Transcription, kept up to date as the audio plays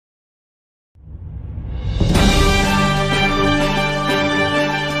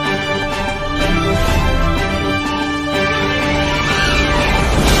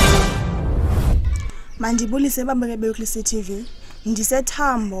Mandibulise babeke beYouTube TV. Ndise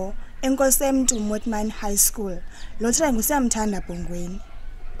Thambo, Nkosemntu Motman High School. Lo try ngusiyamthanda Bhongweni.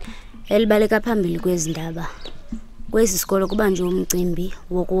 Elibaleka phambili kwezindaba. Kwesi sikolo kuba nje umcimbi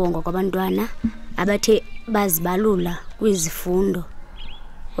wokuwonga kwabantwana abathe bazibalula kwizifundo.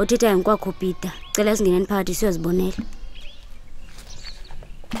 Othetha nkwakho Peter, cela singeneni phakathi siyozibonela.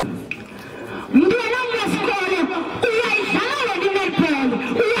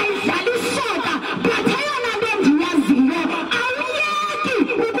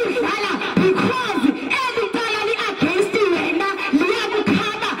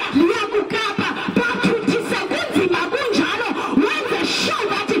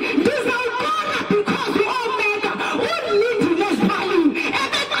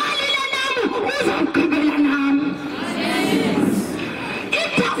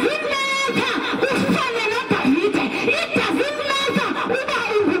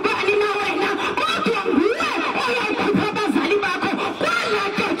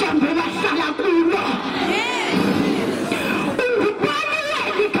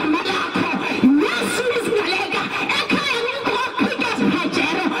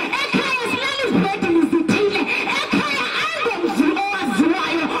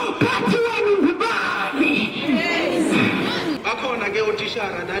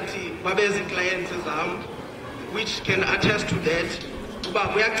 Which can attest to that. Uba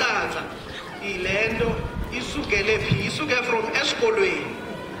kuyacaca ilento isukele phi isuke from esikolweni.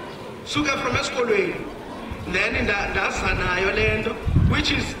 Suka from esikolweni. Then ndazanayo lento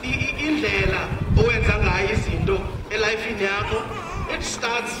which is indlela owenza ngayo izinto elifini yakho. It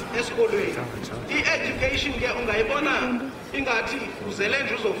starts esikolweni. I-education ke ungayibona ingathi uzele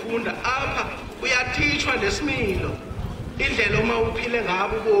nje uzofunda apha uyateachwa nesimilo. Indlela uma uphile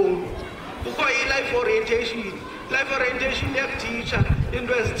ngabo ubomi. Ukho i-life orientation. Life orientation teacher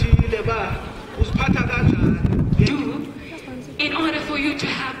into ezithile ba usiphatha kanjani. Do in order for you to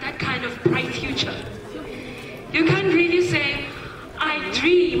have that kind of bright future. You can't really say, I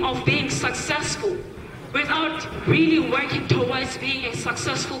dream of being successful without really working towards being a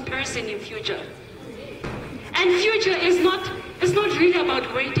successful person in future. And future is not really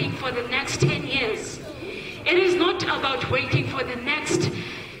about waiting for the next 10 years. It is not about waiting for the next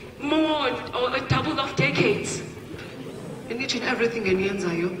more or a double of decades. In each and everything in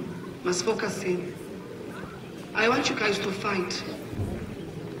Yenzayo must focus in. I want you guys to fight.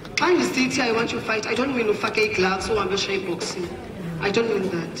 When you sit here, I want you to fight. I don't mean to fake gloves or I'm shape boxing. I don't mean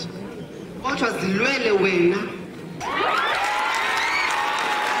that. What was the Luele Wena?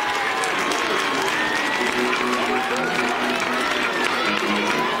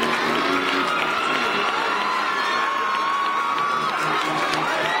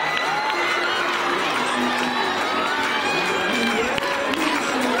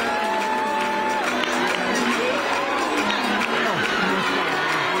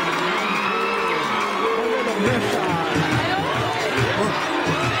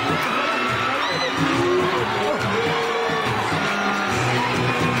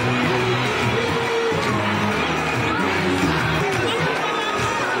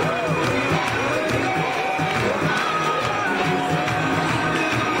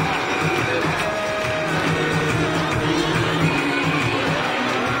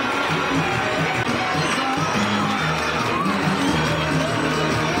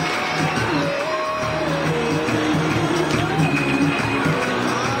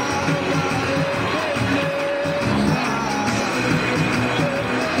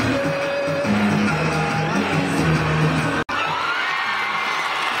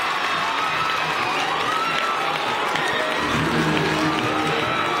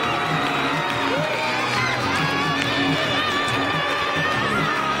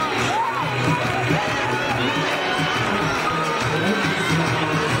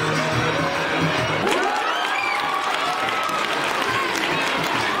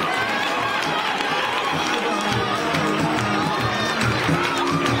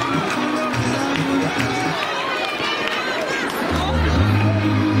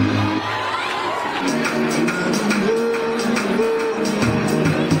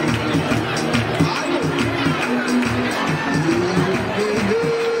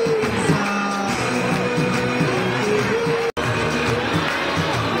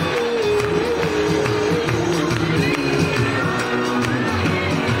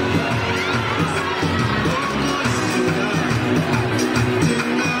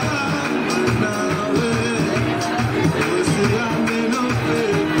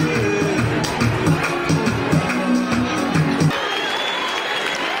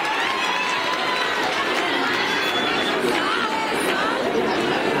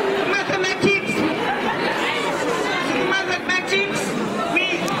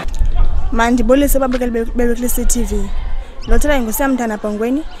 Mandibulise babukeli be-Whittlesea TV. Lothela nguSamthana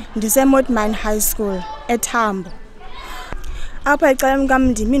Bhongweni, ndise-Motman High School eThambo. Apha ecaleni kwam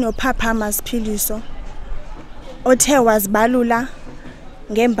ndimi noPapa Masiphiliso othe wazibalula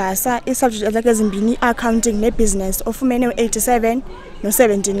ngembasa isubject zakhe ezimbini, accounting nebusiness, ofumene u87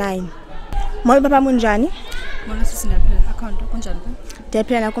 no79. Molo papa munjani? Molo sisi ndaphila account kunjani ke?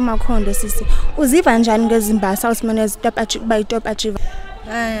 Ndiyaphila nakumakhondo sisi. Uziva njani ngezimbasa usifumene top achiever?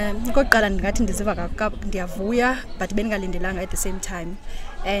 Okokuqala ndingathi ndiziva ndiyavuya but bendingalindelanga at the same time.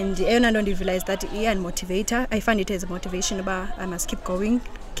 And eyona nto realized that motivator. I find it as a motivation about I must keep going,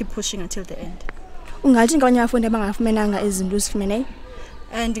 keep pushing until the end. Ungathi ngabanye abafundi abangafumenanga izinto usifumeneyo?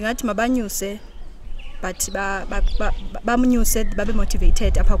 Ndingathi mabanyuse but bamnyuse babe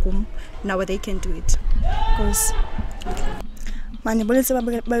motivated apha kum, now they can do it. Nkosi. Mandibulise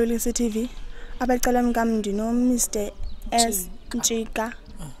babukeli TV. Abacela mkam ndino Mr. S Mchika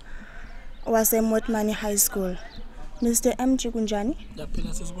wase-Motman High School. Mr. M kunjani?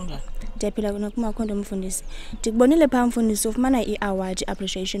 Ndiyaphila sesikunjani? Ndiyaphila nakumakhondo mfundisi. Ndikubonile phaa mfundisi ufumana i-award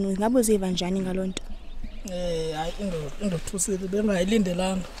appreciation. Ngabe uziva njani ngaloo nto? Hayi indothusile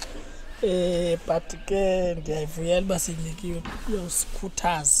bengayilindelanga. But ke ndiyayivuyela uba siyinikiwe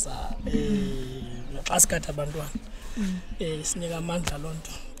uyosikhuthaza xa sikhatha abantwana. Sinika amandla loo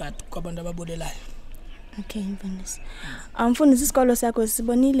nto but kwabantu ababulelayo. Okay mfundisi. Mfundisi isikolo sakho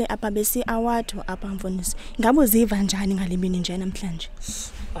sibonile apha besi-award apha mfundisi. Ngabe uziva njani ngale mini nje namhlanje?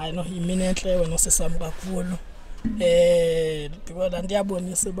 Hayi no, yimini entle wena osesam kakhulu. Because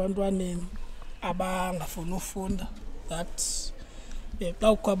ndiyabonisa ebantwaneni abangafuni ufunda that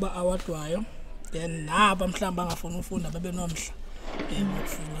xa ukwaba awadwayo then naba mhlawumbi angafuni ufunda babe nomhla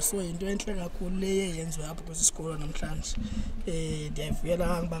ukufunda. So into enhle kakhulu leyo yenziwe apha kwesi sikolo namhlanje.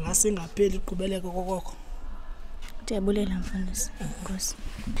 Ndiyayivuyela ngoba ngasingapheli iqhubeleko kokoko. Ndiyabulela mfundisi. Nkosi.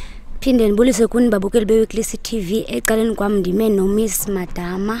 Phinde ndibulise kuni babukeli be-Whittlesea TV. Ecaleni kwam ndime noMiss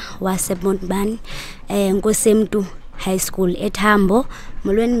Madama wase-Motman Nkosemntu High School eThambo.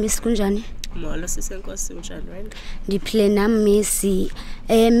 Molweni Miss kunjani? Molo sisenkosi unjani wena? Ndiphile nam Miss.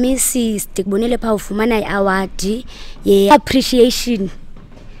 Miss ndikubonile pha ufumana i-award ye-appreciation.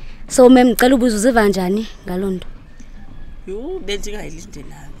 So ngicela ubuza uziva njani ngaloo nto?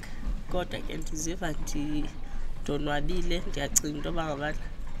 Bendingayilindelanga kodwa ke ndiziva ndonwabile. Ndiyacinga into yoba ngabana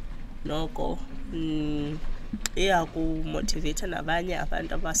noko iyakumotivate nabanye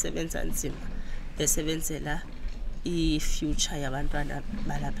abantu abasebenza nzima besebenzela i-future yabantwana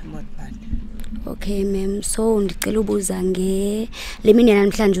balapha eMotman. Okay ma'am, so ndicela ubuza le mini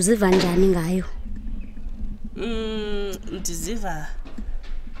namhlanje uziva njani ngayo? Ndiziva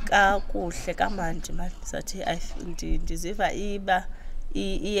kakuhle kamandi manje sathi ndiziva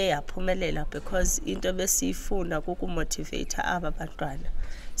iye yaphumelela because into besiyifuna kukumotivate aba bantwana.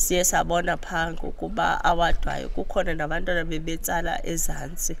 Siye sabona phansi ukuba awadwayo kukhona nabantwana bebetsala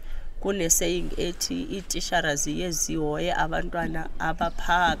ezantsi. Kunesaying ethi iitishara ziye zihoye abantwana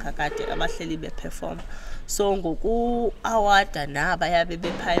abaphaka kade abahleli beperform. So ngoku-awada naba yabe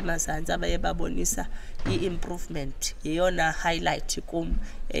bephaa emazantsi abaye babonisa i-improvement yeyona highlight kum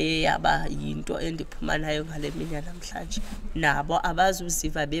eyaba yinto endiphuma nayo ngale mini namhlanje. Nabo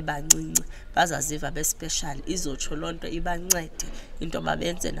abazuziva bebancinci bazaziva bespecial. Izotsho loo nto ibancede into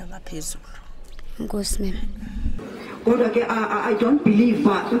babenze nangaphezulu. Nkosi ma'am. Kodwa ke I don't believe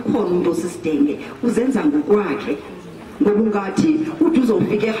ukhona umuntu osisidenge uzenza ngokwakhe. Ngoba ungathi uthi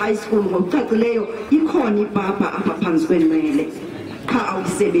uzofika e-high school ngokucacileyo ikhona ipapa apha phansi kwenwele qha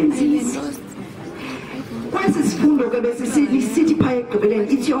awuyisebenzisi. Kwesi sifundo ke besisithi phaya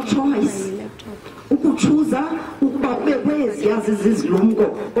ekugqibeleni, it's your choice. Ukuchuza ukuba ube kwezi yazi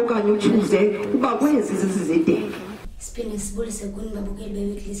zizilumko okanye uchuze uba kwezi zizidenge. Siphinde sibulise kuni babukeli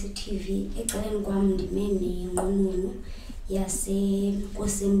be-Whittlesea TV. Ecaleni kwam ndime nenqununu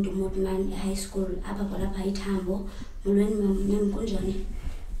yase-Nkosemntu Motman High School apha kwalapha eThambo. Molweni ma'am kunjani?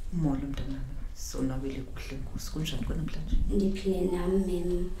 Molo mntanami, sonwabile kuhle Nkosi. Kunjani namhlanje? Ndiphile nam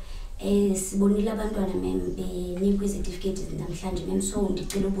ma'am. Sibonile abantwana ma'am benikwe izetifiketi namhlanje ma'am, so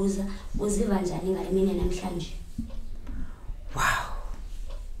ndicela ubuza uziva njani ngale mini namhlanje? Wow,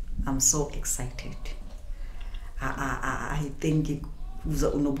 I'm so excited. I think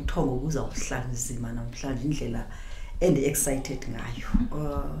unobuthongo kuzawuhlala nzima namhlanje indlela excited ngayo.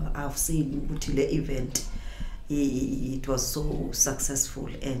 I've seen ukuthi le event it was so successful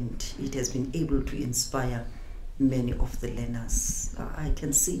and it has been able to inspire many of the learners. I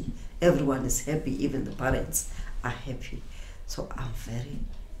can see everyone is happy, even the parents are happy. So I'm very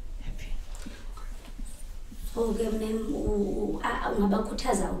happy. Okay ma'am,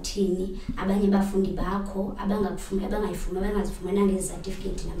 ungabakhuthaza uthini abanye bafundi bakho abangayifumana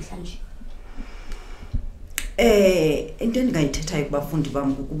ngecertificate namhlanje? Into endingayithethayo kubafundi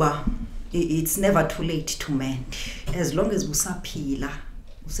bam ukuba it's never too late to mend. As long as usaphila,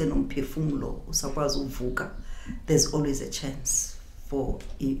 usenomphefumulo, usakwazi uvuka, there's always a chance for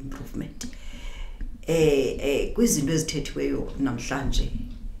improvement. Kwizinto ezithethiweyo namhlanje,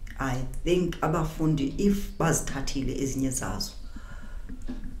 I think abafundi if bazithathile ezinye zazo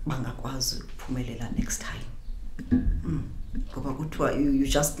bangakwazi ukuphumelela next time. Ngoba kuthiwa you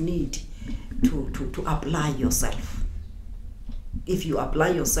just need to apply yourself. If you apply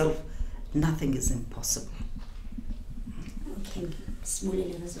yourself, nothing is impossible. Okay,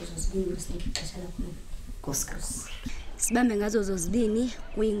 sibulele ngazo zozibini sinexesha lakho. Nkosi. Sibambe ngazo zozibini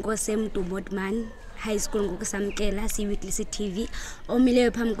kwiNkosemntu Motman High School ngokusamkela Whittlesea TV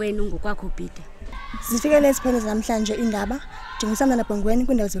omileyo phambi kwenu ngokwakho Peter. Sifikele esiphele namhlanje indaba njengosamla nabhongweni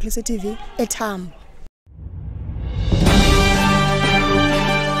kwindawo zeWhittlesea TV eThambo.